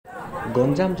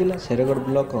गंजाम जिला शेरगढ़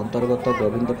ब्लॉक अंतर्गत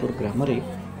गोविंदपुर ग्राम रे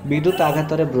विद्युत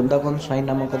आघात वृंदावन स्वाई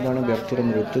नामक जड़े व्यक्तिर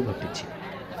मृत्यु घटी।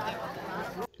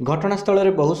 घटनास्थल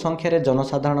में बहु संख्यार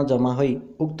जनसाधारण जमा हो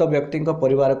उक्त व्यक्ति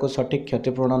परिवार को सठिक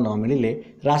क्षतिपूरण न मिले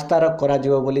रास्ता रोक करा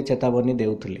चेतावनी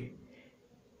देउथिले।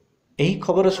 एही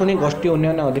खबर शुणी गोष्ठी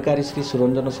उन्नयन अधिकारी श्री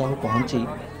सुरंजन साहू पहुंची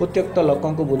उत्यक्त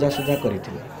लोकों को बुझासुझा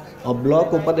करथिले और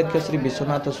ब्लॉक उपाध्यक्ष श्री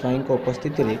विश्वनाथ स्वाई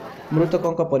उपस्थिति में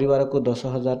मृतकों परिवार को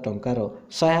 10,000 टंकार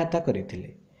सहायता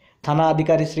करथिले। थाना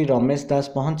अधिकारी श्री रमेश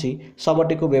दास पहुंची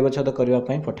शवटी को व्यवच्छेद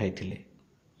करने पठाइथिले।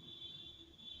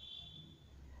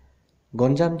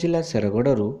 गंजाम जिला शेरगढ़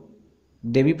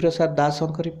देवी प्रसाद दास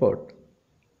रिपोर्ट,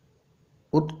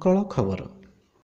 उत्कल खबर।